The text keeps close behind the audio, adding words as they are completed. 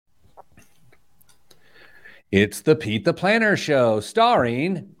It's the Pete the Planner Show,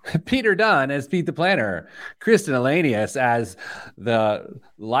 starring Peter Dunn as Pete the Planner, Kristen Elanius as the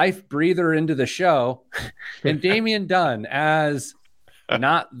life breather into the show, and Damian Dunn as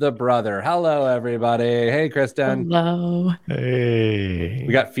not the brother. Hello, everybody. Hey, Kristen. Hello. Hey.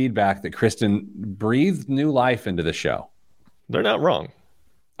 We got feedback that Kristen breathed new life into the show. They're not wrong.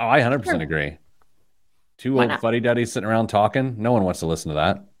 Oh, I 100% agree. Two old fuddy-duddies sitting around talking. No one wants to listen to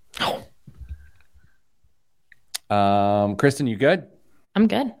that. Kristen, you good? I'm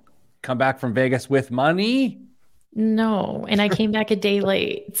good. Come back from Vegas with money? No, and I came back a day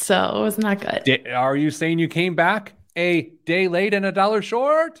late, so it was not good. Are you saying you came back a day late and $1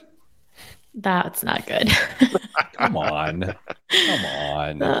 short? That's not good. Come on. Come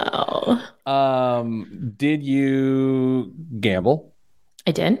on. No. Did you gamble?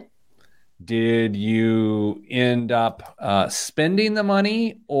 I did. Did you end up spending the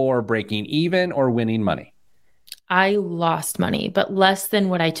money or breaking even or winning money? I lost money, but less than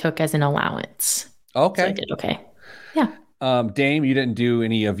what I took as an allowance. Okay. So I did okay. Yeah. Dame, you didn't do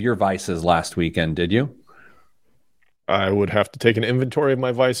any of your vices last weekend, did you? I would have to take an inventory of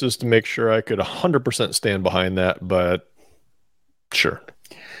my vices to make sure I could 100% stand behind that, but sure.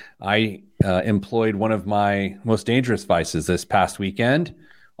 I employed one of my most dangerous vices this past weekend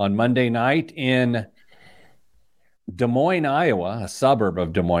on Monday night in Des Moines, Iowa, a suburb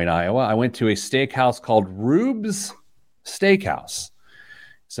of Des Moines, Iowa. I went to a steakhouse called Rube's Steakhouse.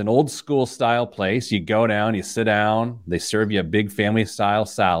 It's an old school style place. You go down, you sit down, they serve you a big family style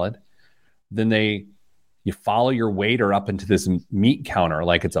salad. Then you follow your waiter up into this meat counter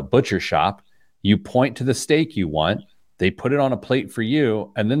like it's a butcher shop. You point to the steak you want. They put it on a plate for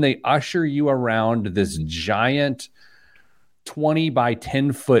you, and then they usher you around this giant 20 by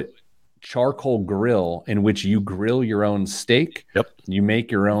 10 foot charcoal grill in which you grill your own steak. Yep. You make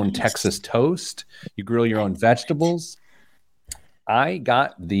your own Texas toast. You grill your own vegetables. I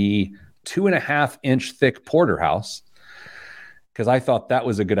got the 2.5-inch thick porterhouse because I thought that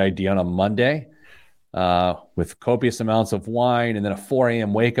was a good idea on a Monday with copious amounts of wine and then a 4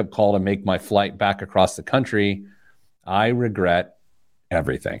 a.m. wake-up call to make my flight back across the country. I regret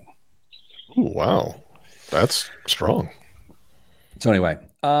everything. Ooh, wow. That's strong. So anyway,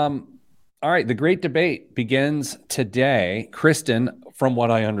 all right, the great debate begins today. Kristen, from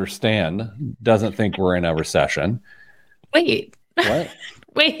what I understand, doesn't think we're in a recession. Wait. What?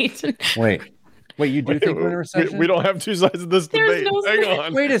 Wait, you do think we're in a recession? We don't have two sides of this debate. Hang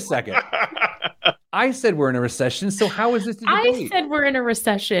on. Wait a second. I said we're in a recession, so how is this a debate? I said we're in a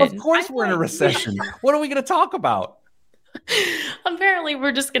recession. Of course we're in a recession. What are we going to talk about? Apparently,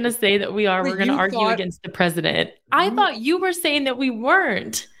 we're just going to say that we are. We're going to argue against the president. I thought you were saying that we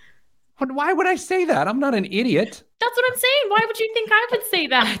weren't. Why would I say that? I'm not an idiot. That's what I'm saying. Why would you think I would say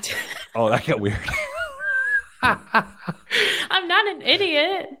that? Oh, that got weird. I'm not an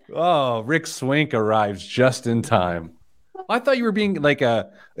idiot. Oh, Rick Swink arrives just in time. I thought you were being like a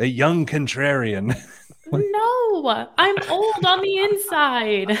young contrarian. No, I'm old on the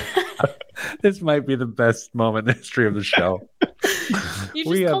inside. This might be the best moment in the history of the show. You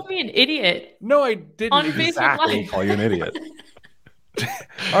just called me an idiot. No, I didn't on exactly call you an idiot.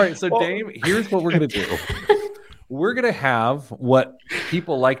 All right, so Dave, here's what we're going to do. We're going to have what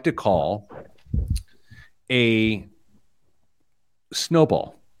people like to call a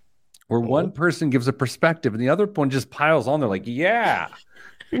snowball, where one person gives a perspective and the other one just piles on. They're like, yeah.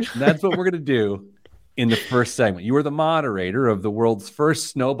 And that's what we're going to do in the first segment. You are the moderator of the world's first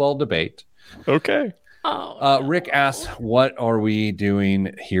snowball debate. Okay. Rick asks, what are we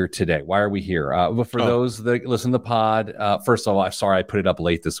doing here today? Why are we here? For those that listen to the pod, first of all, I'm sorry I put it up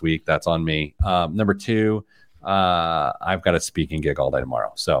late this week. That's on me. Number two, I've got a speaking gig all day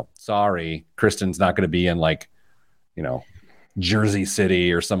tomorrow. So sorry, Kristen's not going to be in Jersey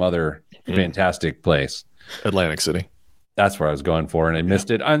City or some other fantastic place. Atlantic City. That's where I was going for, and I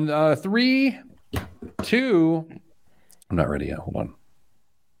missed it. On 3, 2, I'm not ready yet. Hold on.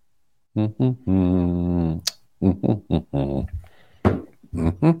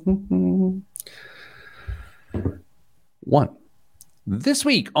 One. This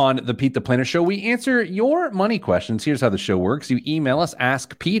week on the Pete the Planner Show, we answer your money questions. Here's how the show works. You email us,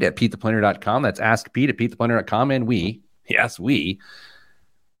 askpete@petetheplanner.com. That's askpete@petetheplanner.com. And we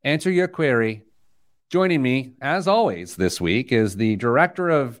answer your query. Joining me, as always, this week is the Director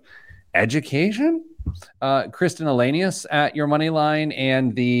of Education, Kristen Elanius at your money line,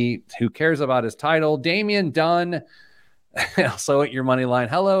 and the who cares about his title, Damian Dunn, also at your money line.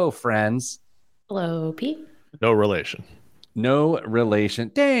 Hello, friends. Hello, Pete. No relation. No relation.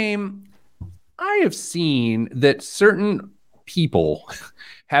 Dame, I have seen that certain people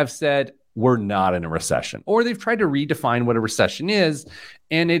have said, we're not in a recession, or they've tried to redefine what a recession is.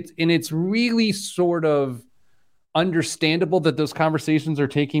 And it's really sort of understandable that those conversations are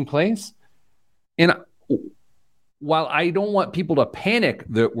taking place. And while I don't want people to panic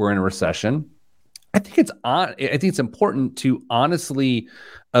that we're in a recession, I think it's important to honestly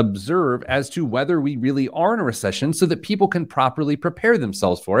observe as to whether we really are in a recession so that people can properly prepare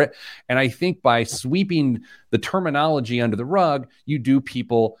themselves for it. And I think by sweeping the terminology under the rug, you do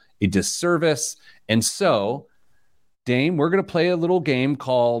people a disservice. And so, Dame, we're going to play a little game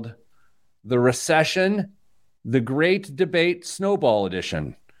called The Recession, the Great Debate Snowball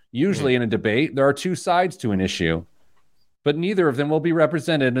Edition. Usually in a debate, there are two sides to an issue, but neither of them will be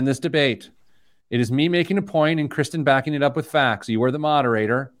represented in this debate. It is me making a point and Kristen backing it up with facts. You are the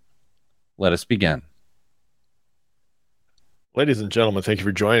moderator. Let us begin. Ladies and gentlemen, thank you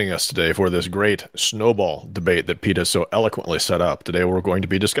for joining us today for this great snowball debate that Pete has so eloquently set up. Today we're going to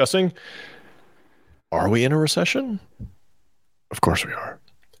be discussing, are we in a recession? Of course we are.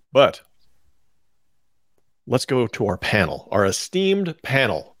 But let's go to our panel, our esteemed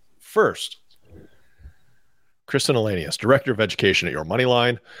panel. First, Kristen Elanius, Director of Education at Your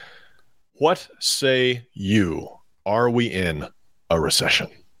Moneyline. What say you? Are we in a recession?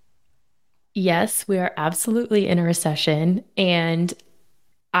 Yes, we are absolutely in a recession. And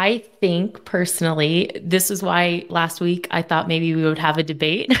I think personally, this is why last week I thought maybe we would have a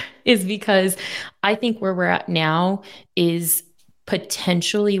debate, is because I think where we're at now is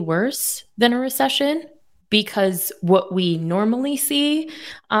potentially worse than a recession, because what we normally see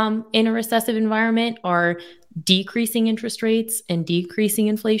in a recessive environment are decreasing interest rates and decreasing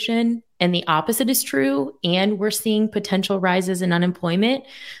inflation. And the opposite is true. And we're seeing potential rises in unemployment.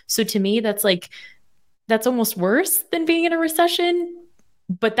 So to me, that's almost worse than being in a recession.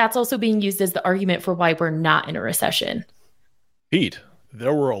 But that's also being used as the argument for why we're not in a recession. Pete,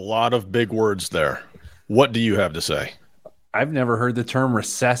 there were a lot of big words there. What do you have to say? I've never heard the term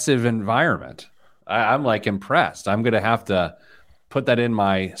recessive environment. I'm like impressed. I'm going to have to put that in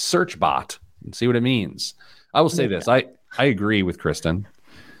my search bot and see what it means. I will say this. I agree with Kristen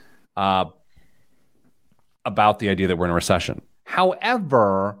about the idea that we're in a recession.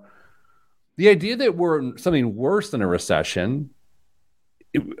 However, the idea that we're in something worse than a recession,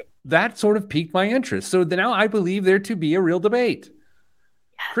 that sort of piqued my interest. So now I believe there to be a real debate.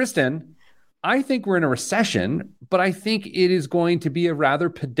 Yes. Kristen, I think we're in a recession, but I think it is going to be a rather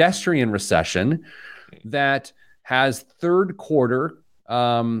pedestrian recession that has third quarter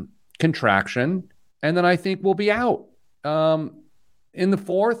contraction, and then I think we'll be out in the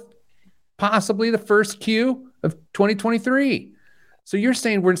fourth, possibly the first Q of 2023. So you're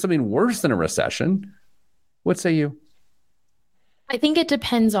saying we're in something worse than a recession. What say you? I think it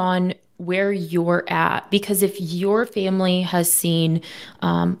depends on where you're at, because if your family has seen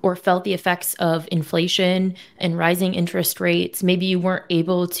or felt the effects of inflation and rising interest rates, maybe you weren't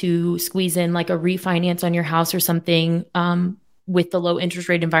able to squeeze in like a refinance on your house or something with the low interest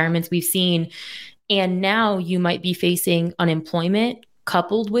rate environments we've seen. And now you might be facing unemployment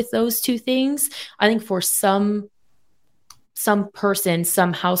coupled with those two things. I think for some person,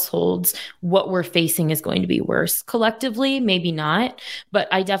 some households, what we're facing is going to be worse. Collectively, maybe not. But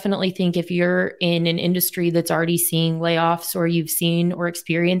I definitely think if you're in an industry that's already seeing layoffs, or you've seen or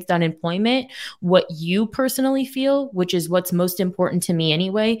experienced unemployment, what you personally feel, which is what's most important to me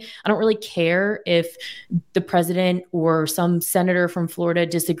anyway, I don't really care if the president or some senator from Florida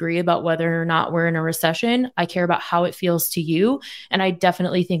disagree about whether or not we're in a recession. I care about how it feels to you. And I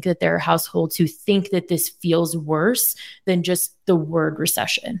definitely think that there are households who think that this feels worse than just the word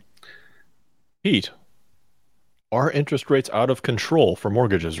recession. Pete, are interest rates out of control for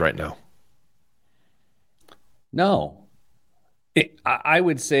mortgages right now? No. I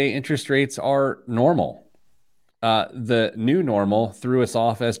would say interest rates are normal. The new normal threw us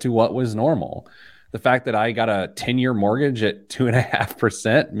off as to what was normal. The fact that I got a 10-year mortgage at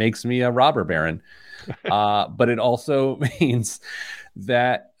 2.5% makes me a robber baron. But it also means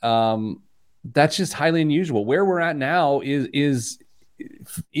that that's just highly unusual. Where we're at now is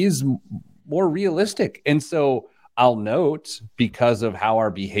more realistic. And so I'll note, because of how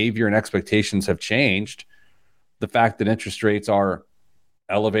our behavior and expectations have changed, the fact that interest rates are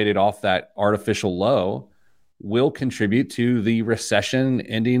elevated off that artificial low will contribute to the recession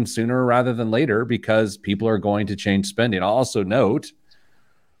ending sooner rather than later, because people are going to change spending. I'll also note,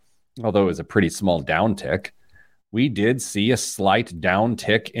 although it was a pretty small downtick, we did see a slight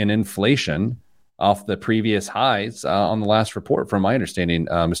downtick in inflation off the previous highs on the last report, from my understanding,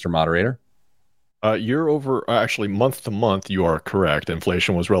 Mr. Moderator. Year over, actually month to month, you are correct.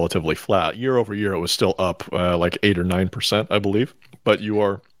 Inflation was relatively flat. Year over year, it was still up like 8 or 9%, I believe. But you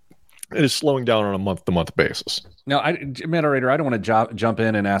are It is slowing down on a month-to-month basis. Now, moderator, I don't want to jump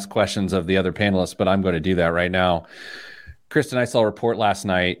in and ask questions of the other panelists, but I'm going to do that right now. Kristen, I saw a report last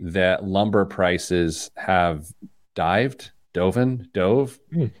night that lumber prices have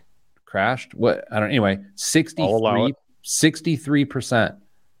crashed. What? I don't. Anyway, 63%.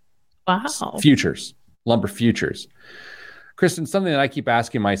 Wow. Futures, lumber futures. Kristen, something that I keep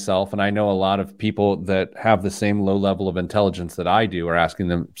asking myself, and I know a lot of people that have the same low level of intelligence that I do are asking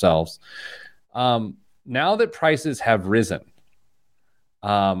themselves, now that prices have risen,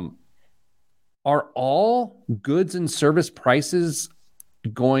 are all goods and service prices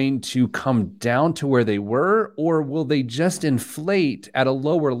going to come down to where they were, or will they just inflate at a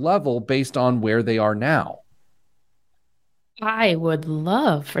lower level based on where they are now? I would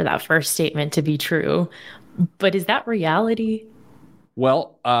love for that first statement to be true, but is that reality?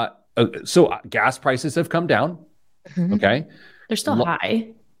 Well, so gas prices have come down. Mm-hmm. Okay. They're still high.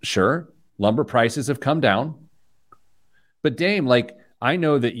 Sure. Lumber prices have come down. But Dame, like, I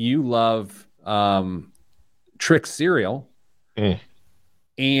know that you love Trix cereal.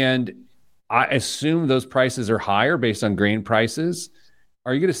 And I assume those prices are higher based on grain prices.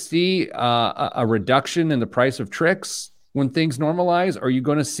 Are you going to see a reduction in the price of Trix when things normalize? Or are you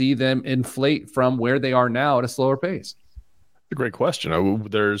going to see them inflate from where they are now at a slower pace? A great question.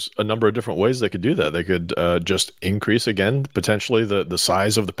 There's a number of different ways they could do that. They could just increase again, potentially the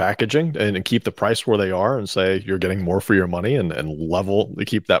size of the packaging and keep the price where they are and say you're getting more for your money and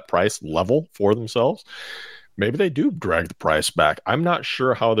keep that price level for themselves. Maybe they do drag the price back. I'm not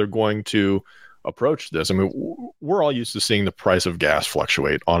sure how they're going to approach this. I mean, we're all used to seeing the price of gas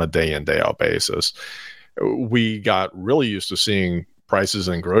fluctuate on a day in, day out basis. We got really used to seeing prices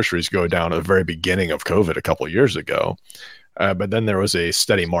in groceries go down at the very beginning of COVID a couple of years ago. But then there was a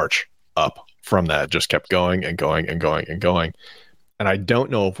steady march up from that, just kept going and going and going and going. And I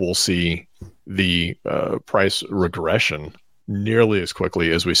don't know if we'll see the price regression nearly as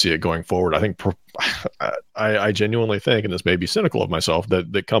quickly as we see it going forward. I think I genuinely think, and this may be cynical of myself,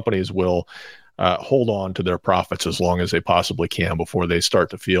 that companies will hold on to their profits as long as they possibly can before they start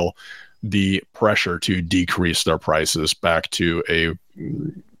to feel the pressure to decrease their prices back to a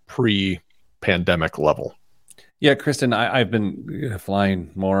pre-pandemic level. Yeah, Kristen, I've been flying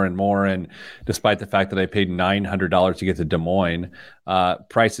more and more, and despite the fact that I paid $900 to get to Des Moines,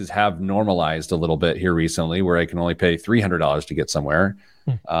 prices have normalized a little bit here recently, where I can only pay $300 to get somewhere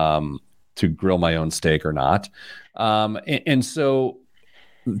to grill my own steak or not. And so,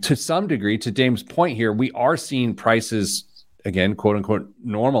 to some degree, to Dame's point here, we are seeing prices, again, quote unquote,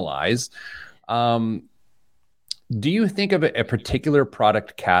 normalize. Do you think of a particular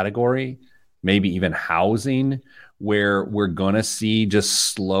product category, maybe even housing, where we're going to see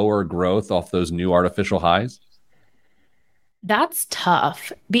just slower growth off those new artificial highs? That's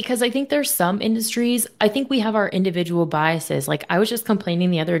tough because I think there's some industries, I think we have our individual biases. Like I was just complaining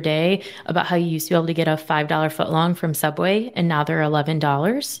the other day about how you used to be able to get a $5 footlong from Subway and now they're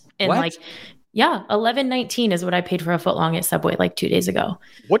 $11. And what? like, yeah, $11.19 is what I paid for a footlong at Subway like 2 days ago.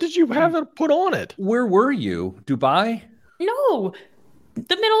 What did you have it put on it? Where were you? Dubai? No,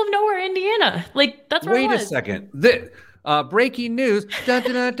 the middle of nowhere, Indiana. Like that's where Wait I was. a second. Breaking news. $5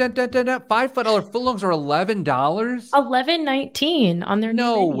 footlongs are $11? $11.19 on their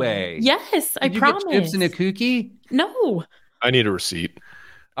No new menu. way. Yes, I Did you promise. get chips and a cookie? No. I need a receipt.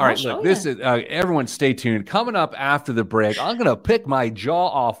 All right, look, this is everyone stay tuned. Coming up after the break, I'm going to pick my jaw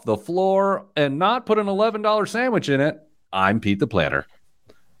off the floor and not put an $11 sandwich in it. I'm Pete the Planner.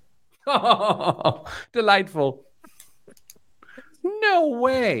 Oh, delightful. No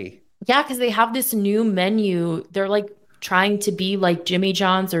way. Yeah, because they have this new menu. They're like trying to be like Jimmy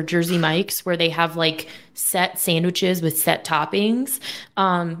John's or Jersey Mike's, where they have like set sandwiches with set toppings.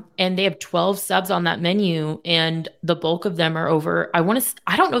 And they have 12 subs on that menu, and the bulk of them are over. I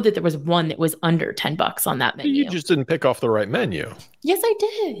don't know that there was one that was under $10 on that menu. You just didn't pick off the right menu. Yes, I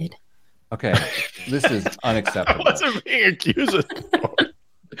did. Okay, this is unacceptable. I wasn't being accused.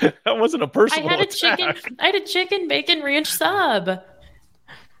 That wasn't a personal attack. I had a chicken bacon ranch sub.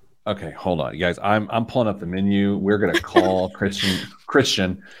 Okay, hold on, you guys. I'm pulling up the menu. We're gonna call Christian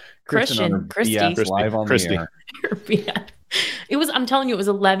on her BS live on the air. It was. I'm telling you, it was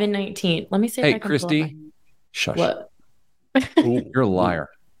 $11.19. Let me see. Hey, if I can Christy, shush. What? Ooh, you're a liar.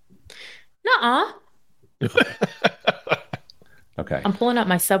 Nuh-uh. Okay. I'm pulling up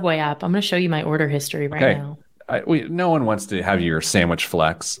my Subway app. I'm going to show you my order history right now. No one wants to have your sandwich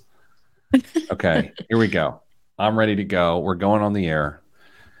flex. Okay, here we go. I'm ready to go. We're going on the air.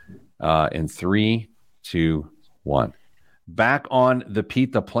 In 3, 2, 1. Back on the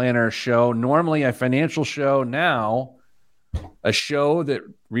Pete the Planner show. Normally a financial show, now a show that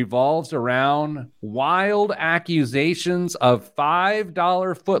revolves around wild accusations of $5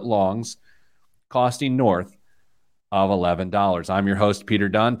 footlongs costing north of $11. I'm your host, Peter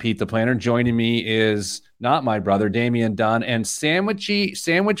Dunn, Pete the Planner. Joining me is not my brother, Damian Dunn, and sandwich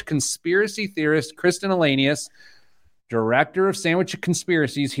conspiracy theorist, Kristen Elanius, director of Sandwich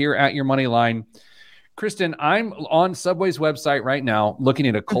Conspiracies here at Your Money Line. Kristen, I'm on Subway's website right now looking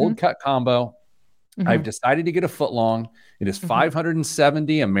at a cold cut combo. I've decided to get a footlong. It is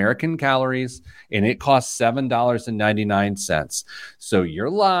 570 American calories, and it costs $7.99. So your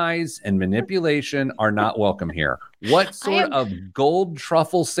lies and manipulation are not welcome here. What sort of gold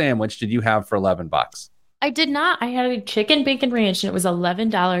truffle sandwich did you have for $11? I did not. I had a chicken bacon ranch, and it was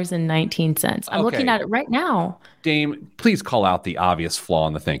 $11.19. I'm looking at it right now. Dame, please call out the obvious flaw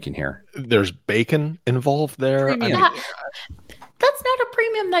in the thinking here. There's bacon involved there. That's not a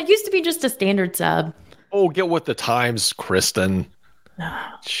premium. That used to be just a standard sub. Oh, get with the times, Kristen.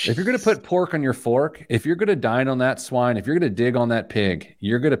 If you're going to put pork on your fork, if you're going to dine on that swine, if you're going to dig on that pig,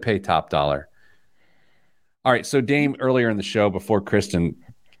 you're going to pay top dollar. All right. So Dame, earlier in the show, before Kristen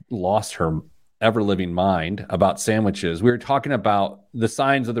lost her ever-living mind about sandwiches, we were talking about the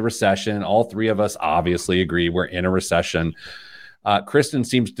signs of the recession. All three of us obviously agree we're in a recession. Kristen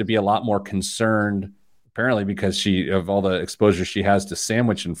seems to be a lot more concerned, apparently because of all the exposure she has to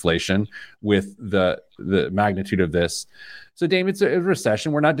sandwich inflation with the magnitude of this. So Dame, it's a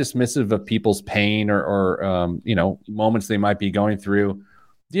recession. We're not dismissive of people's pain or moments they might be going through.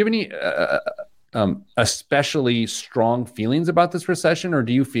 Do you have any especially strong feelings about this recession, or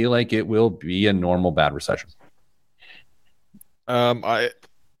do you feel like it will be a normal bad recession? I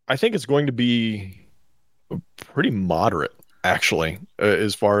think it's going to be pretty moderate, actually,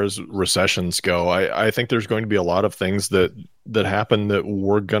 as far as recessions go. I think there's going to be a lot of things that happen that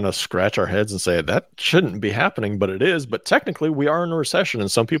we're going to scratch our heads and say that shouldn't be happening, but it is. But technically, we are in a recession, and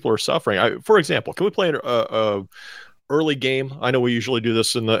some people are suffering. For example, can we play a early game? I know we usually do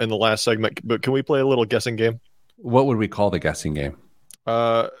this in the last segment, but can we play a little guessing game? What would we call the guessing game?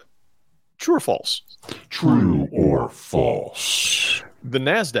 True or false? True or false? The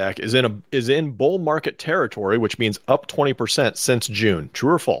NASDAQ is in bull market territory, which means up 20% since June.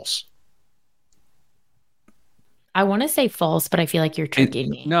 True or false? I want to say false, but I feel like you're tricking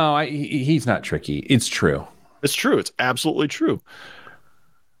me. No, he's not tricky. It's true. It's true. It's absolutely true.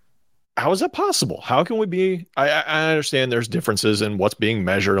 How is that possible? How can we be? I understand there's differences in what's being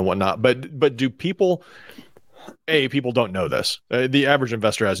measured and whatnot, but do people? People don't know this. The average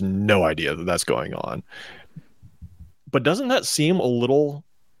investor has no idea that that's going on. But doesn't that seem a little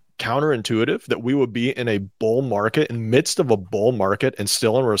counterintuitive that we would be in a bull market, in the midst of a bull market, and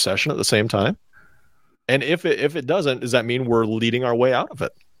still in a recession at the same time? And if it doesn't, does that mean we're leading our way out of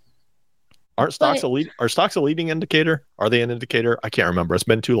it? Are stocks a leading indicator? Are they an indicator? I can't remember. It's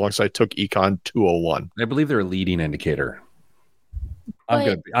been too long since I took Econ 201. I believe they're a leading indicator.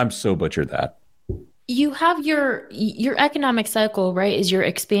 I'm so butchered that. You have your economic cycle, right? Is your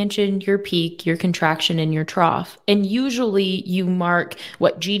expansion, your peak, your contraction, and your trough. And usually you mark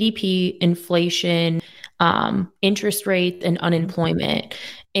what GDP, inflation, interest rate, and unemployment.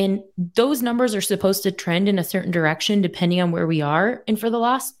 And those numbers are supposed to trend in a certain direction depending on where we are. And for the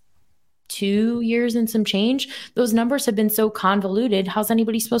last 2 years and some change, those numbers have been so convoluted. How's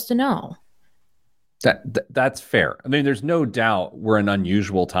anybody supposed to know? That's fair. I mean, there's no doubt we're in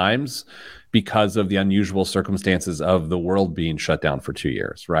unusual times because of the unusual circumstances of the world being shut down for 2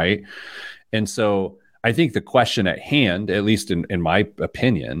 years, right? And so I think the question at hand, at least in my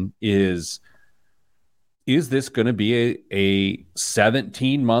opinion, is this going to be a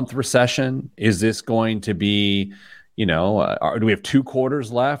 17-month recession? Is this going to be, do we have 2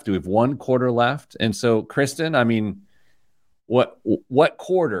 quarters left? Do we have 1 quarter left? And so, Kristen, I mean, what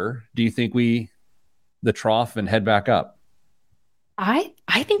quarter do you think the trough and head back up? I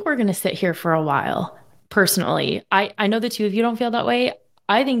think we're going to sit here for a while. Personally, I know the two of you don't feel that way.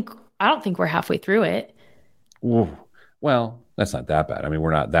 I don't think we're halfway through it. Ooh, well, that's not that bad. I mean,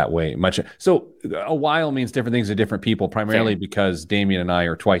 we're not that way much. So a while means different things to different people, primarily because Damian and I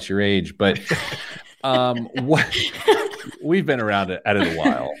are twice your age. But we've been around at it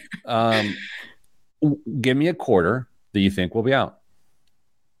a while. Give me a quarter that you think we'll be out.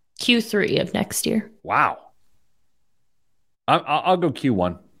 Q3 of next year. Wow. I'll go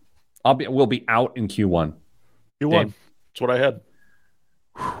Q1. We'll be out in Q1. Q1. Dave? That's what I had.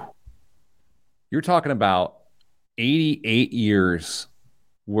 You're talking about 88 years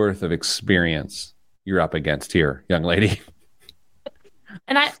worth of experience you're up against here, young lady.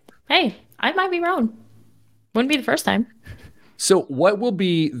 And I might be wrong. Wouldn't be the first time. So what will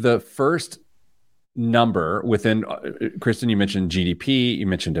be the first number within, Kristen, you mentioned GDP, you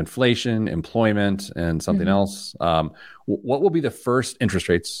mentioned inflation, employment, and something else. What will be the first interest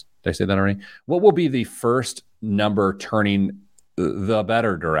rates? Did I say that already? What will be the first number turning the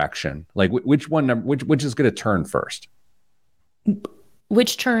better direction? Like which one number, which is going to turn first?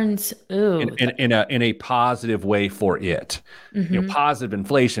 Which turns in a positive way for it. Positive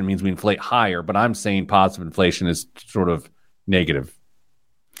inflation means we inflate higher, but I'm saying positive inflation is sort of negative.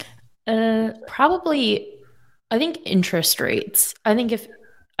 Probably, I think interest rates. I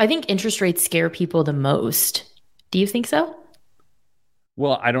think interest rates scare people the most. Do you think so?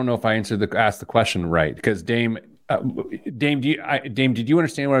 Well, I don't know if I asked the question right, because Dame, did you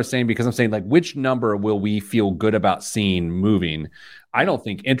understand what I was saying? Because I'm saying, like, which number will we feel good about seeing moving? I don't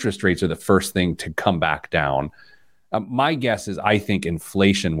think interest rates are the first thing to come back down. My guess is I think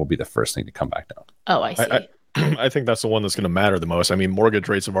inflation will be the first thing to come back down. Oh, I see. I think that's the one that's going to matter the most. I mean, mortgage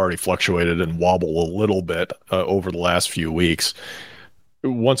rates have already fluctuated and wobble a little bit over the last few weeks.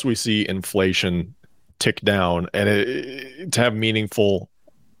 Once we see inflation tick down and to have meaningful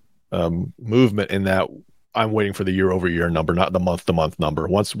movement in that, I'm waiting for the year-over-year number, not the month-to-month number.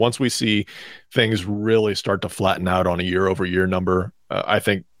 Once we see things really start to flatten out on a year-over-year number, I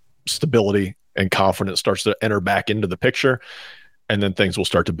think stability and confidence starts to enter back into the picture, and then things will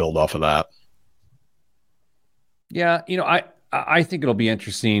start to build off of that. Yeah, I think it'll be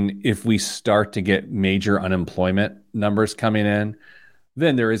interesting if we start to get major unemployment numbers coming in.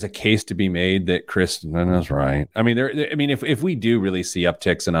 Then there is a case to be made that Kristen is right. I mean, if we do really see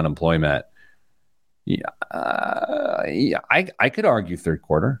upticks in unemployment, I could argue third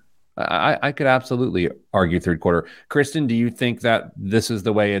quarter. I could absolutely argue third quarter. Kristen, do you think that this is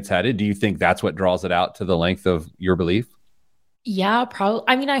the way it's headed? Do you think that's what draws it out to the length of your belief? Yeah, probably.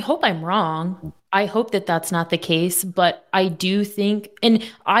 I mean, I hope I'm wrong. I hope that that's not the case, but I do think, and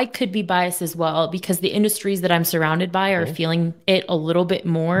I could be biased as well, because the industries that I'm surrounded by are feeling it a little bit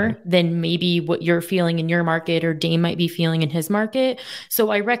more than maybe what you're feeling in your market or Dame might be feeling in his market.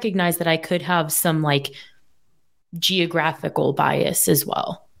 So I recognize that I could have some like geographical bias as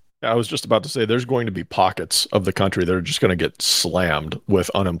well. I was just about to say there's going to be pockets of the country that are just going to get slammed with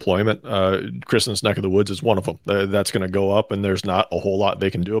unemployment. Kristen's neck of the woods is one of them. That's going to go up, and there's not a whole lot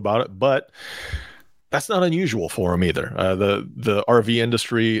they can do about it. But that's not unusual for them either. The RV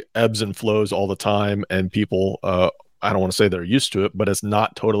industry ebbs and flows all the time, and people, I don't want to say they're used to it, but it's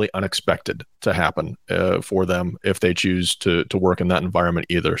not totally unexpected to happen for them if they choose to work in that environment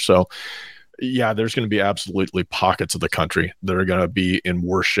either. So yeah, there's going to be absolutely pockets of the country that are going to be in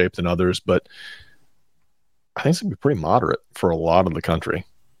worse shape than others, but I think it's going to be pretty moderate for a lot of the country.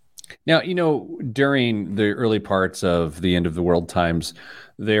 Now, during the early parts of the end of the world times,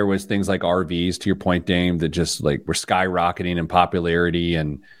 there was things like RVs, to your point, Dame, that just like were skyrocketing in popularity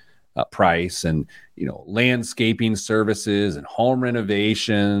and price, and, landscaping services and home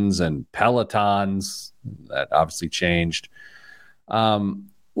renovations and Pelotons that obviously changed.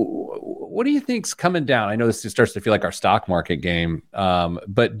 What do you think's coming down? I know this just starts to feel like our stock market game,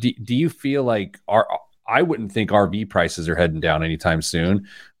 but do you feel like I wouldn't think RV prices are heading down anytime soon,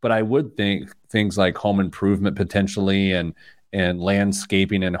 but I would think things like home improvement potentially and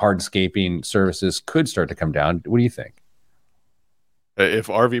landscaping and hardscaping services could start to come down. What do you think? If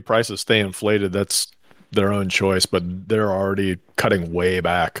RV prices stay inflated, that's their own choice, but they're already cutting way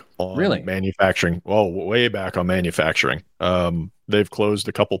back on manufacturing. Well, way back on manufacturing. They've closed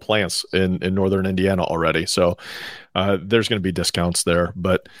a couple plants in northern Indiana already. So there's going to be discounts there,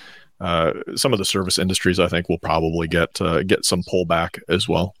 but some of the service industries, I think, will probably get some pullback as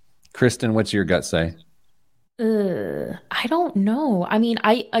well. Kristen, what's your gut say? I don't know. I mean,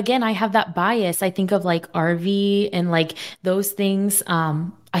 I have that bias. I think of like RV and like those things.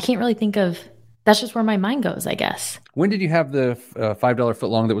 I can't really think of. That's just where my mind goes, I guess. When did you have the $5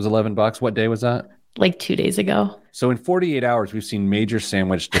 footlong that was $11? What day was that? Like 2 days ago. So in 48 hours, we've seen major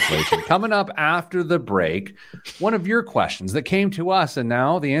sandwich deflation. Coming up after the break, one of your questions that came to us, and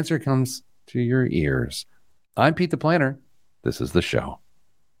now the answer comes to your ears. I'm Pete the Planner. This is the show.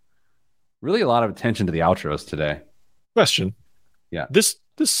 Really a lot of attention to the outros today. Question. Yeah. This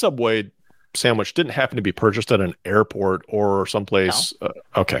Subway sandwich didn't happen to be purchased at an airport or someplace. No.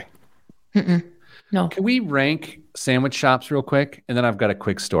 Okay. No. Can we rank sandwich shops real quick? And then I've got a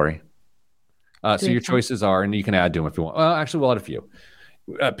quick story. So your choices are, and you can add to them if you want. Well, actually, we'll add a few.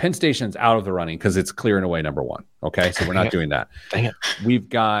 Penn Station's out of the running because it's clearing away number one. Okay, so we're not doing that. Dang it. We've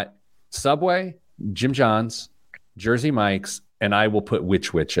got Subway, Jim John's, Jersey Mike's, and I will put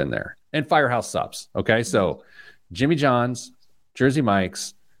Which in there. And Firehouse Subs. Okay, so Jimmy John's, Jersey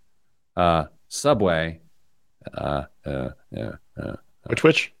Mike's, Subway,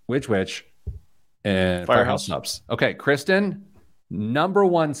 Which, And Firehouse subs. Okay, Kristen, number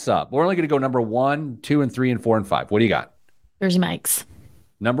one sub. We're only going to go number 1, 2, and 3, and 4, and 5. What do you got? Jersey Mike's.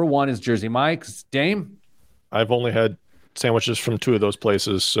 Number 1 is Jersey Mike's. Dame? I've only had sandwiches from 2 of those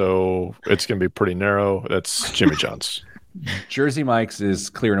places, so it's going to be pretty narrow. That's Jimmy John's. Jersey Mike's is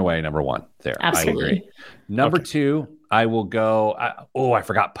clear and away number 1 there. Absolutely. I agree. Number 2, I will go. I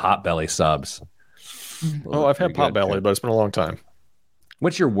forgot Potbelly subs. I've had Potbelly, but it's been a long time.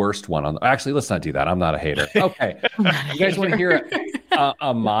 What's your worst one? Actually, let's not do that. I'm not a hater. Okay. You guys want to hear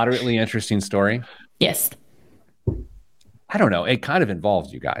a moderately interesting story? Yes. I don't know. It kind of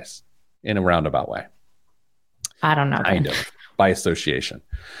involves you guys in a roundabout way. I don't know. Kind of, by association.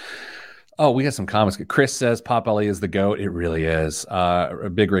 Oh, we got some comments. Chris says Potbelly is the GOAT. It really is.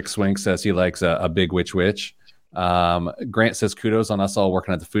 Big Rick Swing says he likes a big witch. Grant says kudos on us all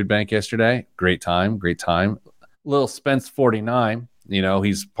working at the food bank yesterday. Great time. Little Spence 49.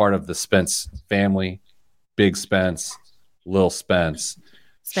 He's part of the Spence family. Big Spence, Lil Spence,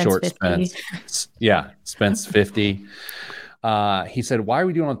 Short 50. Spence. Yeah, Spence 50. He said, why are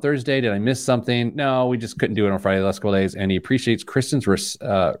we doing on Thursday? Did I miss something? No, we just couldn't do it on Friday the last couple of days. And he appreciates Kristen's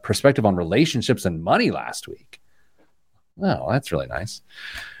perspective on relationships and money last week. Oh, that's really nice.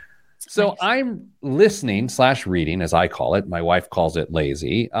 So nice. I'm listening/reading, as I call it. My wife calls it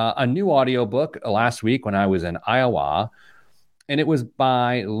lazy. A new audiobook last week when I was in Iowa. And it was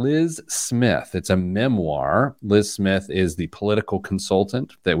by Liz Smith. It's a memoir. Liz Smith is the political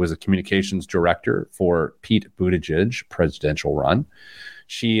consultant that was a communications director for Pete Buttigieg presidential run.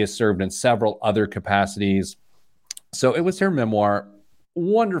 She has served in several other capacities. So it was her memoir.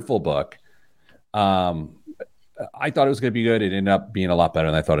 Wonderful book. I thought it was going to be good. It ended up being a lot better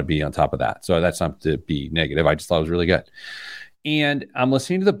than I thought it'd be on top of that. So that's not to be negative. I just thought it was really good. And I'm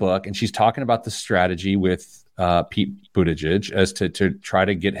listening to the book, and she's talking about the strategy with Pete Buttigieg as to try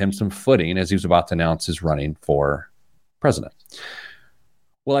to get him some footing as he was about to announce his running for president.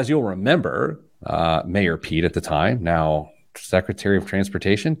 Well, as you'll remember, Mayor Pete at the time, now Secretary of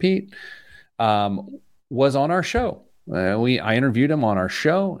Transportation Pete, was on our show. I interviewed him on our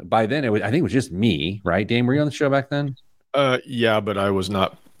show. By then, I think it was just me, right? Dame, were you on the show back then? Yeah, but I was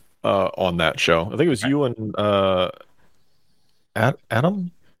not on that show. I think it was you and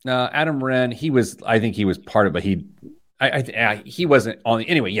Adam. Adam Wren, I think he was part of it, but he wasn't on.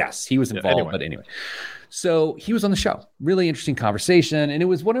 Anyway, yes, he was involved, but anyway. So he was on the show. Really interesting conversation. And it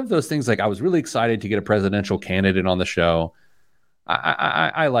was one of those things, like, I was really excited to get a presidential candidate on the show.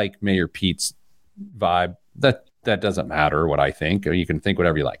 I like Mayor Pete's vibe. That doesn't matter what I think. You can think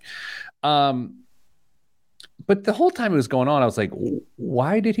whatever you like. But the whole time it was going on, I was like,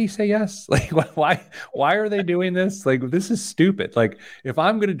 why did he say yes? Like, why are they doing this? Like, this is stupid. Like, if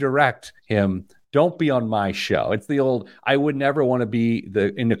I'm going to direct him, don't be on my show. It's the old, I would never want to be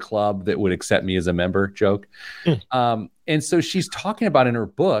in the club that would accept me as a member joke. And so she's talking about in her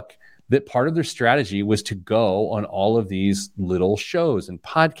book that part of their strategy was to go on all of these little shows and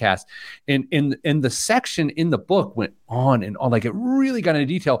podcasts. And in the section in the book went on and on, like it really got into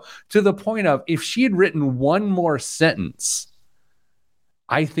detail to the point of, if she had written one more sentence,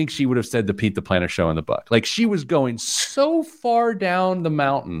 I think she would have said the Pete the Planner show in the book. Like, she was going so far down the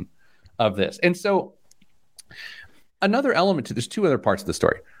mountain of this. And so another element to, there's two other parts of the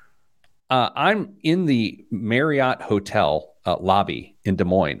story. I'm in the Marriott Hotel lobby in Des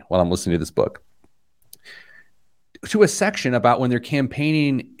Moines while I'm listening to this book, to a section about when they're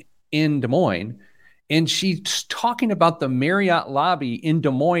campaigning in Des Moines. And she's talking about the Marriott lobby in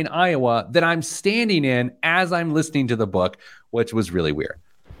Des Moines, Iowa, that I'm standing in as I'm listening to the book, which was really weird.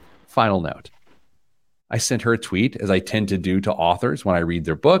 Final note. I sent her a tweet, as I tend to do to authors when I read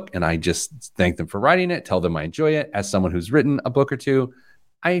their book, and I just thank them for writing it, tell them I enjoy it. As someone who's written a book or two,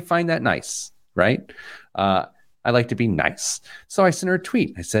 I find that nice, right? I like to be nice. So I sent her a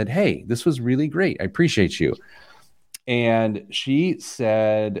tweet. I said, hey, this was really great. I appreciate you. And she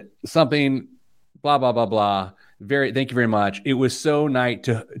said something, blah, blah, blah, blah. Thank you very much. It was so nice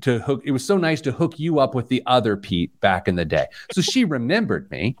it was so nice to hook you up with the other Pete back in the day. So she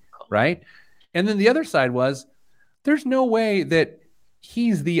remembered me, right? And then the other side was, there's no way that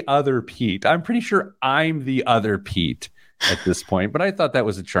he's the other Pete. I'm pretty sure I'm the other Pete at this point. But I thought that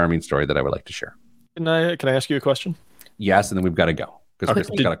was a charming story that I would like to share. Can I ask you a question? Yes, and then we've got to go because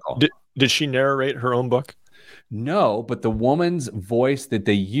Kristen's got a call. Did she narrate her own book? No, but the woman's voice that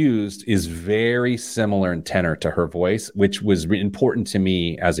they used is very similar in tenor to her voice, which was important to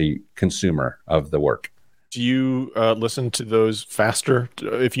me as a consumer of the work. Do you listen to those faster?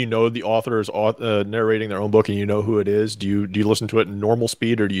 If you know the author is narrating their own book and you know who it is, do you listen to it in normal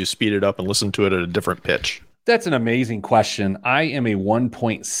speed, or do you speed it up and listen to it at a different pitch? That's an amazing question. I am a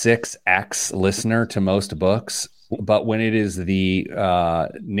 1.6x listener to most books, but when it is the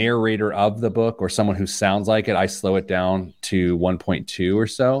narrator of the book or someone who sounds like it, I slow it down to 1.2 or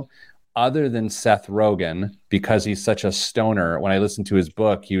so. Other than Seth Rogen, because he's such a stoner, when I listened to his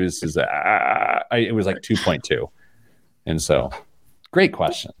book, it was like 2.2. And so, great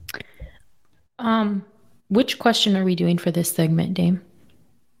question. Which question are we doing for this segment, Dame?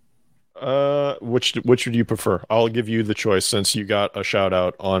 Which would you prefer? I'll give you the choice since you got a shout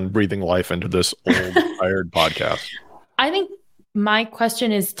out on breathing life into this old tired podcast. I think my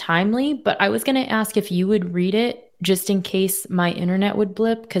question is timely, but I was going to ask if you would read it just in case my internet would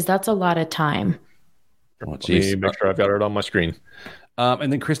blip, because that's a lot of time. Let me make sure I've got it on my screen.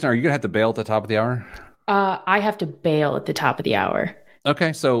 And then, Kristen, are you going to have to bail at the top of the hour? I have to bail at the top of the hour.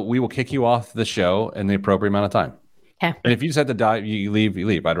 Okay, so we will kick you off the show in the appropriate amount of time. Okay. And if you just had to die, you leave, you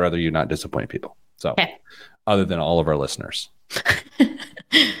leave. I'd rather you not disappoint people. So, other than all of our listeners.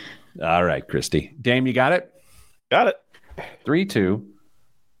 All right, Christy. Dame, you got it? Got it. 3, 2,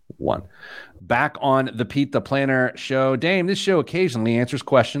 1. Back on the Pete the Planner show. Dame, this show occasionally answers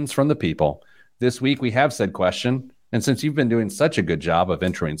questions from the people. This week we have said question. And since you've been doing such a good job of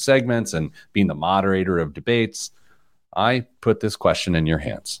introing segments and being the moderator of debates, I put this question in your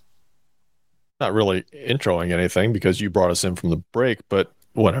hands. Not really introing anything because you brought us in from the break, but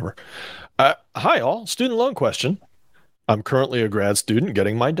whatever. Hi, all. Student loan question. I'm currently a grad student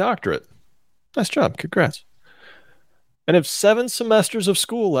getting my doctorate. Nice job. Congrats. And have 7 semesters of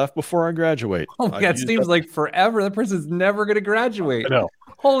school left before I graduate. Oh, my God, it seems like forever. That person's never going to graduate. I know.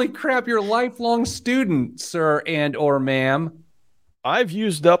 Holy crap, you're a lifelong student, sir and or ma'am. I've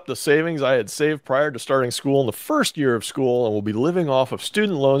used up the savings I had saved prior to starting school in the first year of school and will be living off of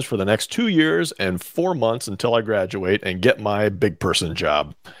student loans for the next 2 years and 4 months until I graduate and get my big person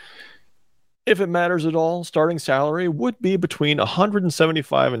job. If it matters at all, starting salary would be between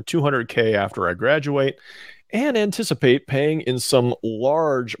 $175 and $200K after I graduate, and anticipate paying in some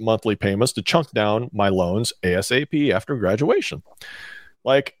large monthly payments to chunk down my loans ASAP after graduation.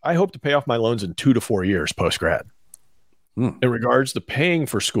 Like, I hope to pay off my loans in 2 to 4 years post-grad. In regards to paying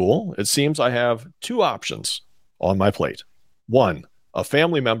for school, it seems I have 2 options on my plate. 1, a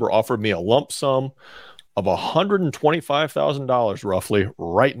family member offered me a lump sum of $125,000 roughly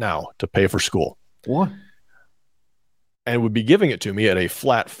right now to pay for school. What? And would be giving it to me at a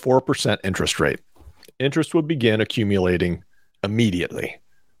flat 4% interest rate. Interest would begin accumulating immediately.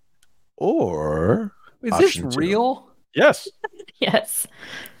 Or is this real? Yes. Yes.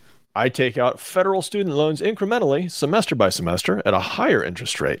 I take out federal student loans incrementally, semester by semester, at a higher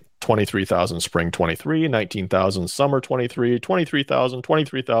interest rate. $23,000 spring 23, $19,000 summer 23, $23,000,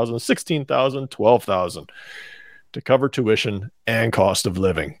 $23,000, $16,000, $12,000 to cover tuition and cost of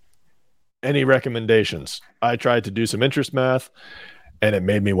living. Any recommendations? I tried to do some interest math, and it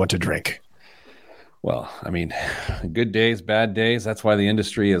made me want to drink. Well, I mean, good days, bad days. That's why the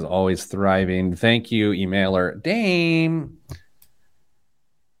industry is always thriving. Thank you, emailer. Dame.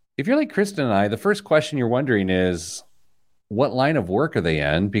 If you're like Kristen and I, the first question you're wondering is, what line of work are they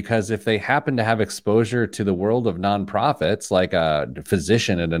in? Because if they happen to have exposure to the world of nonprofits, like a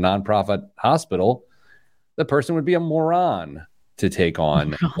physician at a nonprofit hospital, the person would be a moron to take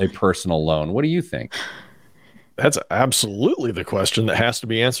on a personal loan. What do you think? That's absolutely the question that has to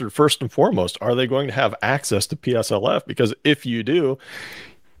be answered first and foremost. Are they going to have access to PSLF? Because if you do,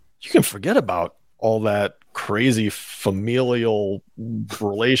 you can forget about all that crazy familial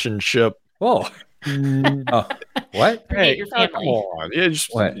relationship. Oh, what? Hey, come on.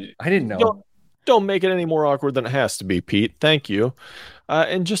 What? I didn't know. Don't make it any more awkward than it has to be, Pete. Thank you.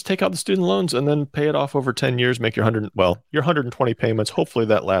 And just take out the student loans and then pay it off over 10 years. Make your 120 payments. Hopefully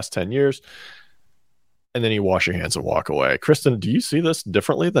that lasts 10 years. And then you wash your hands and walk away. Kristen, do you see this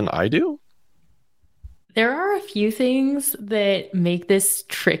differently than I do? There are a few things that make this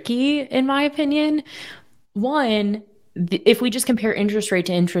tricky, in my opinion. One, if we just compare interest rate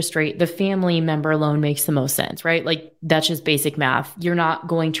to interest rate, the family member loan makes the most sense, right? Like, that's just basic math. You're not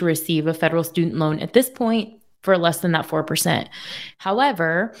going to receive a federal student loan at this point for less than that 4%.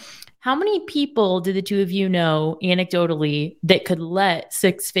 However, how many people do the two of you know anecdotally that could let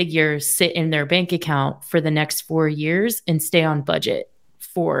 6 figures sit in their bank account for the next 4 years and stay on budget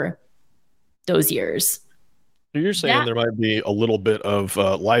for those years? So you're saying there might be a little bit of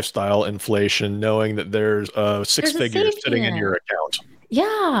lifestyle inflation, knowing that there's 6 figures sitting in your account.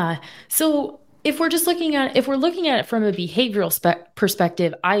 Yeah. So if we're looking at it from a behavioral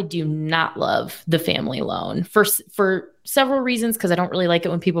perspective, I do not love the family loan for several reasons, because I don't really like it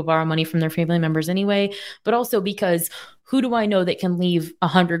when people borrow money from their family members anyway, but also because who do I know that can leave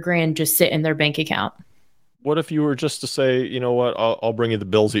 $100,000 just sit in their bank account? What if you were just to say, you know what, I'll bring you the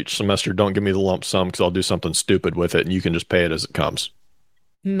bills each semester. Don't give me the lump sum because I'll do something stupid with it, and you can just pay it as it comes.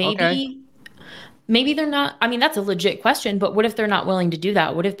 Okay. Maybe they're not. I mean, that's a legit question, but what if they're not willing to do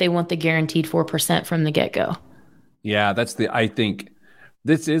that? What if they want the guaranteed 4% from the get-go? Yeah, I think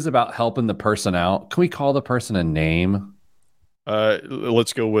this is about helping the person out. Can we call the person a name?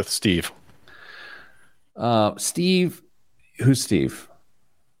 Let's go with Steve. Steve, who's Steve?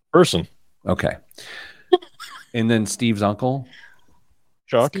 Person. Okay. And then Steve's uncle?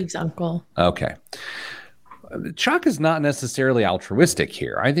 Chuck. Steve's uncle. Okay. Chuck is not necessarily altruistic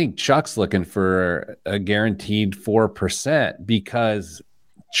here. I think Chuck's looking for a guaranteed 4% because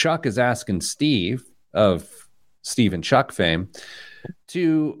Chuck is asking Steve of Steve and Chuck fame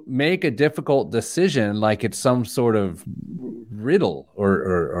to make a difficult decision like it's some sort of riddle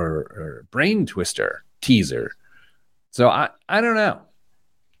or brain twister teaser. So I don't know.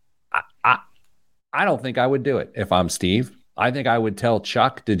 I don't think I would do it if I'm Steve. I think I would tell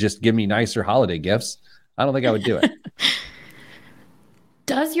Chuck to just give me nicer holiday gifts. I don't think I would do it.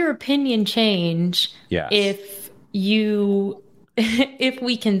 Does your opinion change Yes. if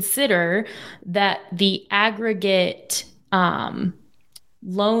we consider that the aggregate loan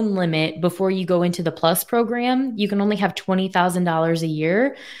limit before you go into the plus program, you can only have $20,000 a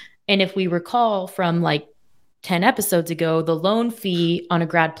year. And if we recall from like 10 episodes ago, the loan fee on a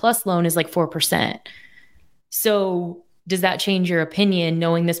grad plus loan is like 4%. So does that change your opinion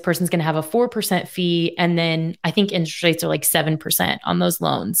knowing this person's going to have a 4% fee? And then I think interest rates are like 7% on those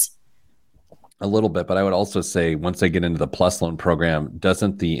loans. A little bit, but I would also say once they get into the plus loan program,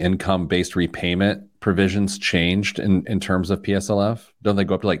 doesn't the income-based repayment provisions changed in terms of PSLF? Don't they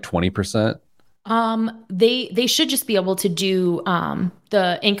go up to like 20%? They should just be able to do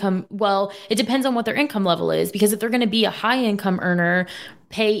the income. Well, it depends on what their income level is, because if they're going to be a high income earner,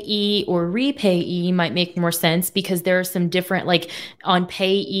 payee or repayee might make more sense, because there are some different, like on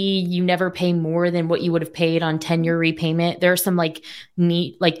payee, you never pay more than what you would have paid on 10-year repayment. There are some like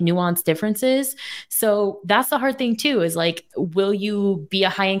neat, like nuanced differences. So that's the hard thing too, is like, will you be a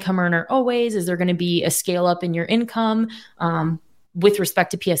high income earner always? Is there going to be a scale up in your income? With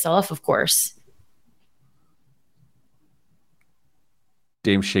respect to PSLF, of course.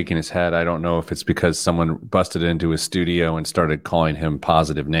 Dame's shaking his head. I don't know if it's because someone busted into his studio and started calling him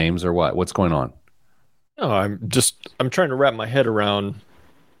positive names or what. What's going on? No, I'm trying to wrap my head around,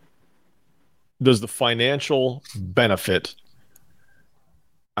 does the financial benefit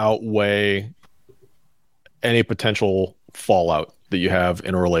outweigh any potential fallout that you have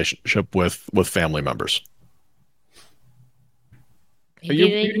in a relationship with family members?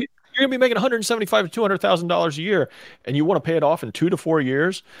 You're going to be making $175,000 to $200,000 a year, and you want to pay it off in 2 to 4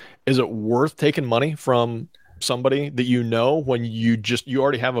 years. Is it worth taking money from somebody that you know when you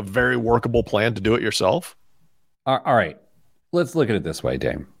already have a very workable plan to do it yourself? All right. Let's look at it this way,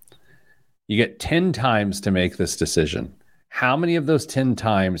 Dame. You get 10 times to make this decision. How many of those 10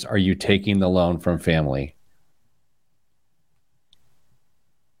 times are you taking the loan from family?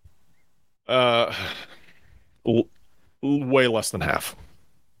 Way less than half.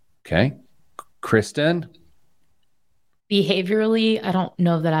 Okay. Kristen? Behaviorally, I don't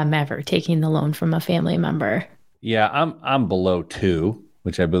know that I'm ever taking the loan from a family member. Yeah, I'm below 2,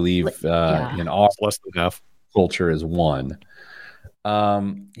 which I believe in our less than half culture is 1.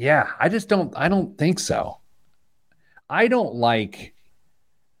 Yeah, I don't think so. I don't like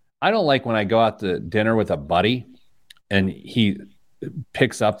when I go out to dinner with a buddy and he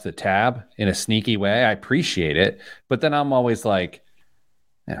picks up the tab in a sneaky way. I appreciate it, but then I'm always like,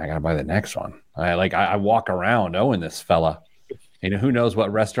 man, I gotta buy the next one. I walk around owing this fella. Who knows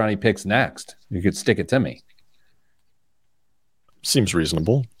what restaurant he picks next? You could stick it to me. Seems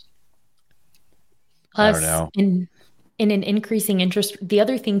reasonable. Plus, I don't know. In an increasing interest, the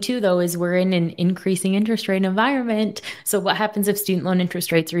other thing too, though, is we're in an increasing interest rate environment. So what happens if student loan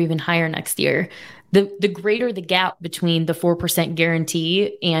interest rates are even higher next year? The greater the gap between the 4%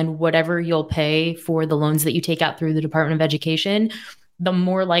 guarantee and whatever you'll pay for the loans that you take out through the Department of Education, the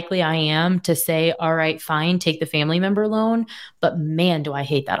more likely I am to say, all right, fine, take the family member loan. But man, do I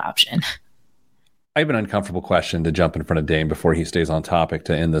hate that option. I have an uncomfortable question to jump in front of Dame before he stays on topic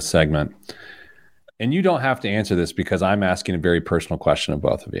to end this segment. And you don't have to answer this because I'm asking a very personal question of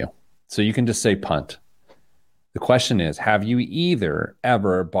both of you. So you can just say punt. The question is, have you either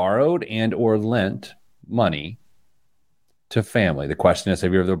ever borrowed and or lent money to family? The question is,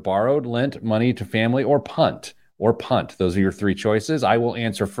 have you ever borrowed, lent money to family, or punt? Or punt. Those are your 3 choices. I will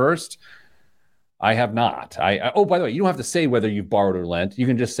answer first. I have not. Oh, by the way, you don't have to say whether you've borrowed or lent. You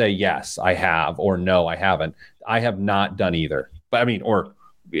can just say, yes, I have, or no, I haven't. I have not done either. But I mean, or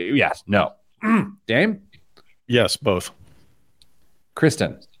yes, no. Dame? Yes, both.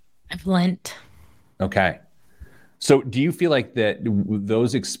 Kristen. I've lent. Okay. So do you feel like that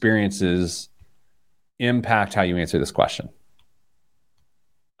those experiences impact how you answer this question?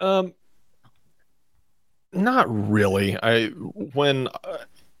 Not really. When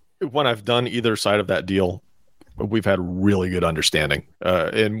I've done either side of that deal, we've had really good understanding,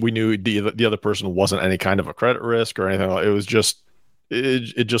 and we knew the other person wasn't any kind of a credit risk or anything. It was just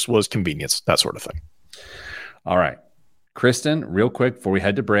it just was convenience, that sort of thing. All right, Kristen, real quick before we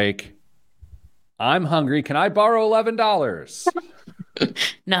head to break, I'm hungry. Can I borrow $11?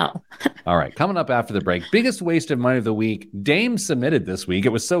 No. All right, coming up after the break, biggest waste of money of the week. Dame submitted this week. It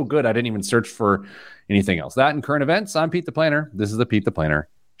was so good I didn't even search for anything else. That and current events. I'm Pete the Planner. This is the Pete the Planner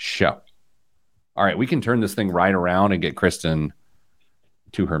Show. All right, we can turn this thing right around and get Kristen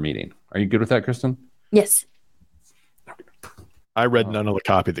to her meeting. Are you good with that, Kristen? Yes. I read none of the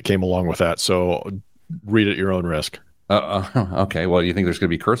copy that came along with that, so read at your own risk. Okay. Well, you think there's going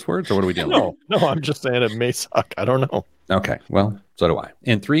to be curse words, or what are we doing? No, I'm just saying it may suck. I don't know. Okay. Well, so do I.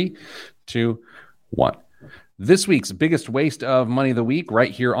 In 3, 2, 1. This week's biggest waste of money of the week,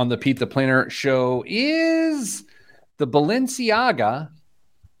 right here on the Pete the Planner Show, is the Balenciaga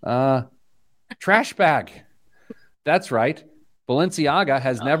trash bag. That's right. Balenciaga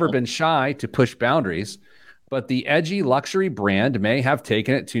has never been shy to push boundaries, but the edgy luxury brand may have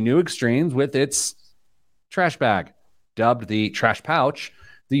taken it to new extremes with its trash bag. Dubbed the trash pouch,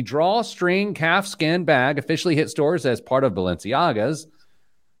 the drawstring calfskin bag officially hit stores as part of Balenciaga's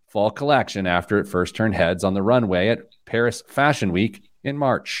fall collection after it first turned heads on the runway at Paris Fashion Week in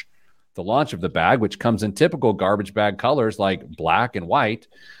March. The launch of the bag, which comes in typical garbage bag colors like black and white,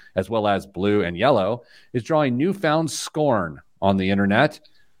 as well as blue and yellow, is drawing newfound scorn on the internet,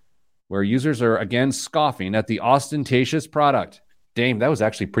 where users are again scoffing at the ostentatious product. Dame, that was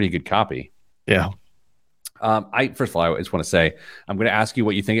actually pretty good copy. Yeah. First of all, I just want to say, I'm going to ask you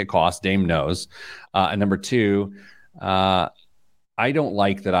what you think it costs. Dame knows. And number 2, I don't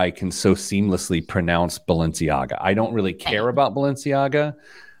like that I can so seamlessly pronounce Balenciaga. I don't really care about Balenciaga,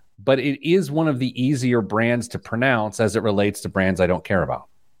 but it is one of the easier brands to pronounce as it relates to brands I don't care about.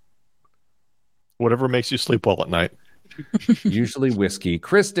 Whatever makes you sleep well at night. Usually whiskey.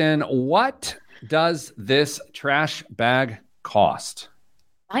 Kristen, what does this trash bag cost?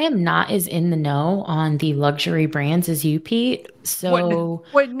 I am not as in the know on the luxury brands as you, Pete. So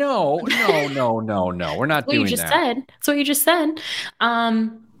wait, no. We're not doing that. That's what you just said.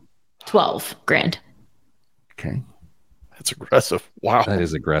 12 grand. Okay. That's aggressive. Wow. That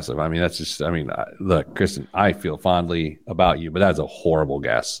is aggressive. I mean, look, Kristen, I feel fondly about you, but that's a horrible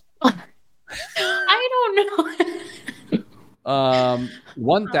guess. I don't know.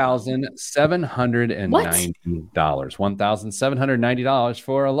 $1,790. $1,790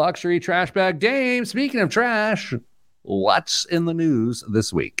 for a luxury trash bag. Dame, speaking of trash, what's in the news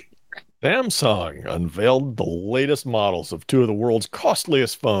this week? Samsung unveiled the latest models of 2 of the world's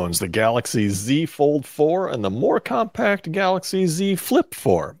costliest phones, the Galaxy Z Fold 4 and the more compact Galaxy Z Flip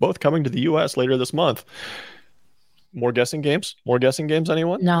 4, both coming to the US later this month. More guessing games?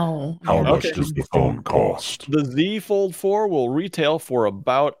 Anyone? No. How much does the phone cost? The Z Fold 4 will retail for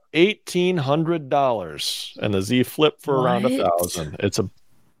about $1,800, and the Z Flip for around $1,000. It's a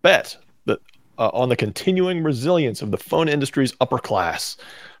bet that on the continuing resilience of the phone industry's upper class.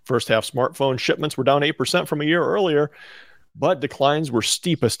 First half smartphone shipments were down 8% from a year earlier, but declines were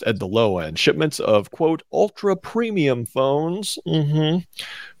steepest at the low end. Shipments of, quote, ultra premium phones,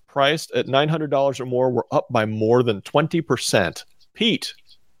 priced at $900 or more, were up by more than 20%. Pete,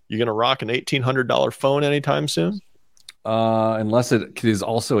 you going to rock an $1,800 phone anytime soon? Unless it is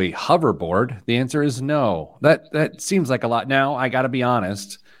also a hoverboard. The answer is no. That seems like a lot. Now, I got to be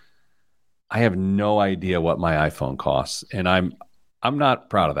honest. I have no idea what my iPhone costs, and I'm not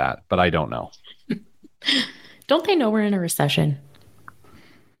proud of that, but I don't know. Don't they know we're in a recession?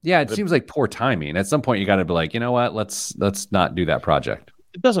 Yeah, it seems like poor timing. At some point, you got to be like, you know what? Let's not do that project.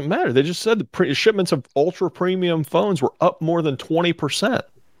 It doesn't matter. They just said the shipments of ultra premium phones were up more than 20%.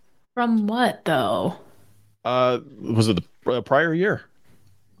 From what, though? Was it the prior year?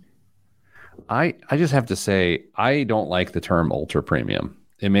 I just have to say, I don't like the term ultra premium.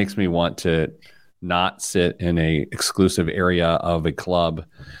 It makes me want to not sit in a exclusive area of a club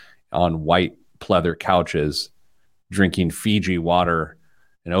on white pleather couches, drinking Fiji water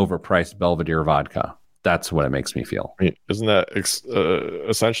and overpriced Belvedere vodka. That's what it makes me feel. I mean, isn't that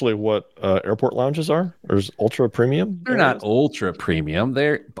essentially what airport lounges are? Or is ultra premium? They're not ultra premium.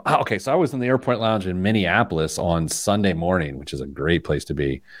 They're okay. So I was in the airport lounge in Minneapolis on Sunday morning, which is a great place to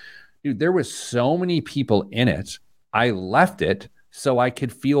be. Dude, there was so many people in it. I left it so I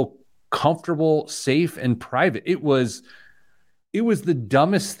could feel comfortable, safe, and private. It was the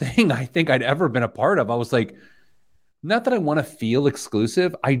dumbest thing I think I'd ever been a part of. I was like, not that I want to feel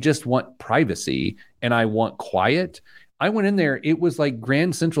exclusive. I just want privacy and I want quiet. I went in there. It was like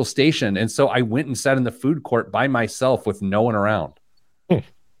Grand Central Station. And so I went and sat in the food court by myself with no one around.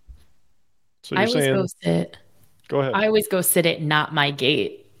 So you're saying, go ahead. I always go sit at not my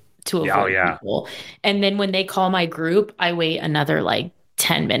gate to avoid people. And then when they call my group, I wait another like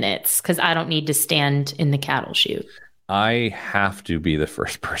 10 minutes because I don't need to stand in the cattle chute. I have to be the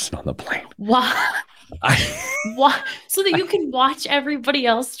first person on the plane. Why? Why? So that you can watch everybody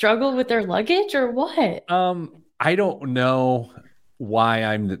else struggle with their luggage or what? I don't know why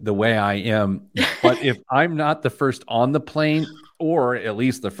I'm the way I am, but if I'm not the first on the plane or at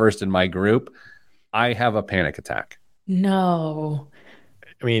least the first in my group, I have a panic attack. No.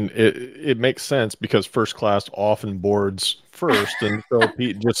 I mean, it makes sense because first class often boards first, and so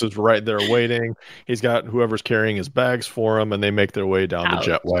Pete just is right there waiting. He's got whoever's carrying his bags for him, and they make their way down the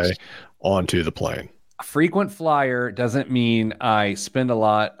jetway onto the plane. A frequent flyer doesn't mean I spend a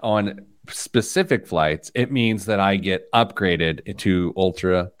lot on specific flights. It means that I get upgraded to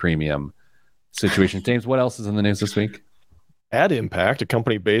ultra premium situations. James, what else is in the news this week? Ad Impact, a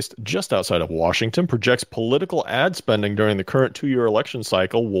company based just outside of Washington, projects political ad spending during the current 2-year election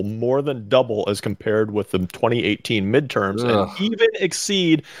cycle will more than double as compared with the 2018 midterms and even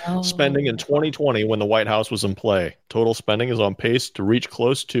exceed spending in 2020 when the White House was in play. Total spending is on pace to reach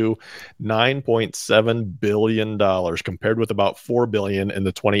close to $9.7 billion, compared with about $4 billion in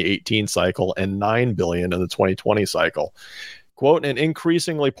the 2018 cycle and $9 billion in the 2020 cycle. Quote, an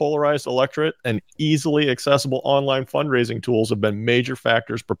increasingly polarized electorate and easily accessible online fundraising tools have been major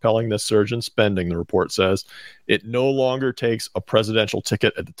factors propelling this surge in spending, the report says. It no longer takes a presidential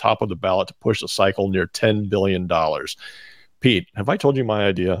ticket at the top of the ballot to push the cycle near $10 billion. Pete, have I told you my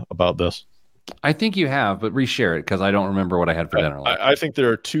idea about this? I think you have, but reshare it because I don't remember what I had for dinner. I think there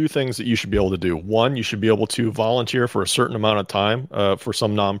are two things that you should be able to do. One, you should be able to volunteer for a certain amount of time for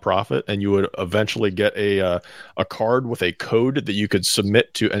some nonprofit, and you would eventually get a card with a code that you could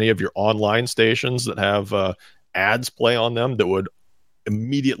submit to any of your online stations that have ads play on them that would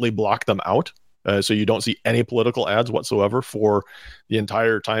immediately block them out. So you don't see any political ads whatsoever for the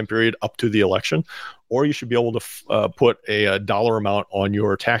entire time period up to the election. Or you should be able to put a dollar amount on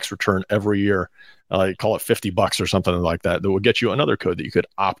your tax return every year, call it $50 or something like that. That will get you another code that you could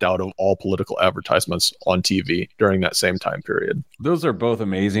opt out of all political advertisements on TV during that same time period. Those are both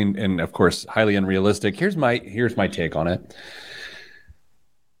amazing and, of course, highly unrealistic. Here's my take on it.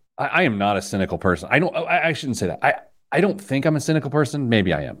 I am not a cynical person. I shouldn't say that. I don't think I'm a cynical person.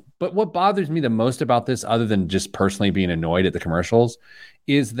 Maybe I am. But what bothers me the most about this, other than just personally being annoyed at the commercials,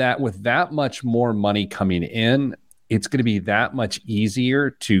 is that with that much more money coming in, it's going to be that much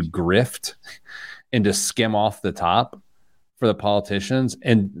easier to grift and to skim off the top for the politicians.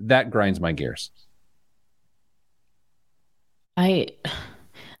 And that grinds my gears. There's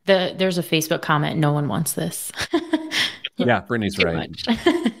a Facebook comment. No one wants this. Yeah, Brittany's right.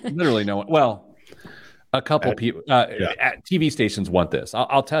 Literally no one. Well, a couple people at TV stations want this.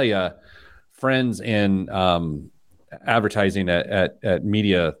 I'll tell you, friends in advertising at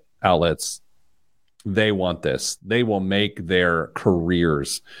media outlets, they want this. They will make their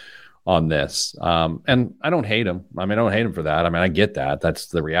careers on this. And I don't hate them. I don't hate them for that. I get that. That's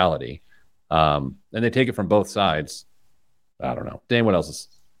the reality. And they take it from both sides. I don't know. Dan, what else is?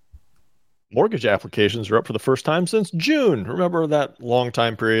 Mortgage applications are up for the first time since June. Remember that long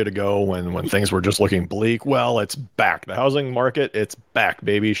time period ago when things were just looking bleak? Well, it's back. The housing market, it's back,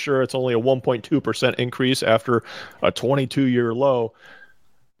 baby. Sure, it's only a 1.2% increase after a 22-year low,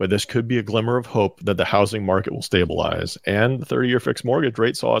 but this could be a glimmer of hope that the housing market will stabilize. And the 30-year fixed mortgage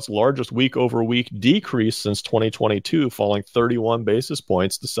rate saw its largest week-over-week decrease since 2022, falling 31 basis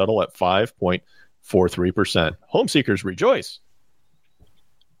points to settle at 5.43%. Home seekers rejoice.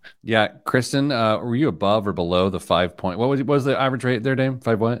 Yeah, Kristen, were you above or below the 5 point? What was the average rate there, Dame?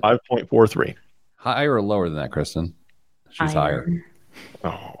 5.43. Higher or lower than that, Kristen? She's higher.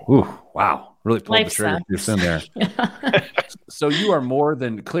 Oh, ooh, wow! Really pulled Life the trigger too sucks. soon there. So you are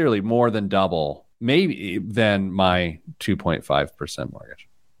clearly more than double, maybe than my 2.5% mortgage.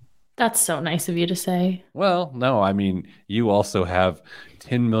 That's so nice of you to say. Well, no, you also have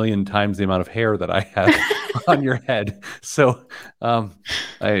 10 million times the amount of hair that I have on your head. So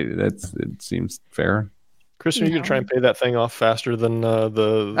it seems fair. Kristen, are you going to try and pay that thing off faster than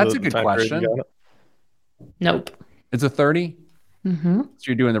That's a good question. Nope. It's a 30? Mm-hmm. So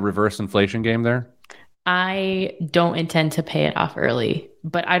you're doing the reverse inflation game there? I don't intend to pay it off early,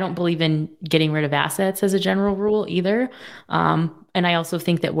 but I don't believe in getting rid of assets as a general rule either. And I also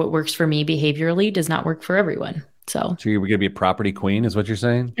think that what works for me behaviorally does not work for everyone. So you're going to be a property queen, is what you're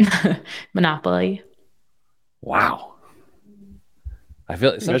saying? Monopoly. Wow. I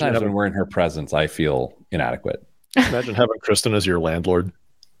feel sometimes when we're in her presence, I feel inadequate. Imagine having Kristen as your landlord.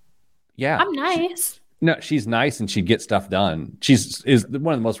 Yeah. I'm nice. She's nice and she'd get stuff done. Is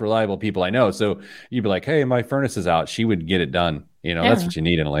one of the most reliable people I know. So you'd be like, hey, my furnace is out. She would get it done. That's what you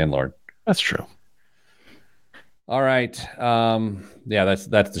need in a landlord. That's true. All right. That's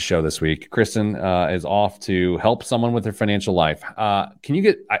the show this week. Kristen is off to help someone with their financial life. Can you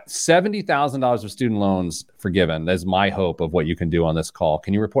get $70,000 of student loans forgiven? That's my hope of what you can do on this call.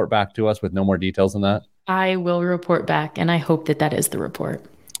 Can you report back to us with no more details than that? I will report back, and I hope that is the report.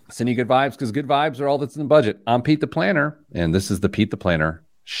 Sending good vibes, because good vibes are all that's in the budget. I'm Pete the Planner, and this is the Pete the Planner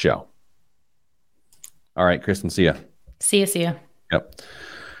Show. All right, Kristen, see ya. See ya. Yep.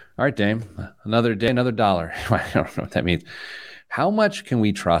 All right, Dame. Another day, another dollar. I don't know what that means. How much can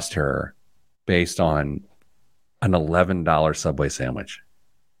we trust her based on an $11 Subway sandwich?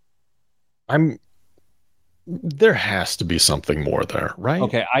 There has to be something more there, right?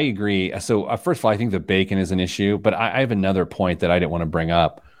 Okay, I agree. So first of all, I think the bacon is an issue, but I have another point that I didn't want to bring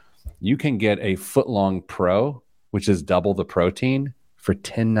up. You can get a foot-long pro, which is double the protein, for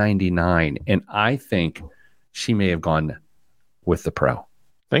 $10.99, and I think she may have gone with the pro.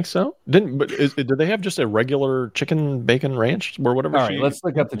 Think so? Did they have just a regular chicken bacon ranch or whatever? All right, let's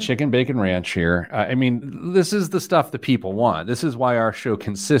look up the chicken bacon ranch here. This is the stuff that people want. This is why our show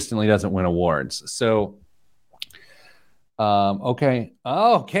consistently doesn't win awards. So, okay.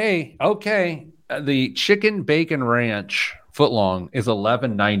 The chicken bacon ranch footlong is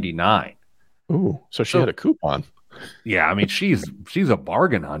 $11.99. Ooh, so she had a coupon. Yeah, she's a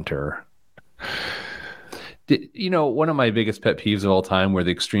bargain hunter. One of my biggest pet peeves of all time were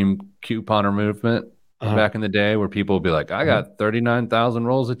the extreme couponer movement back in the day, where people would be like, I got 39,000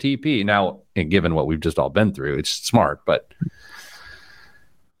 rolls of TP. Now, and given what we've just all been through, it's smart, but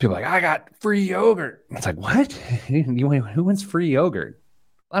people are like, I got free yogurt. It's like, what? Who wants free yogurt?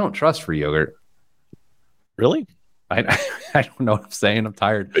 I don't trust free yogurt. Really? I don't know what I'm saying. I'm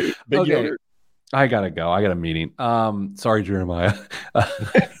tired. Big yogurt. I gotta go. I got a meeting. Sorry, Jeremiah.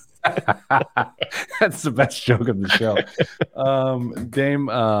 That's the best joke of the show. Dame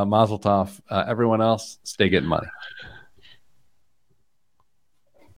Mazel Tov. Everyone else, stay getting money.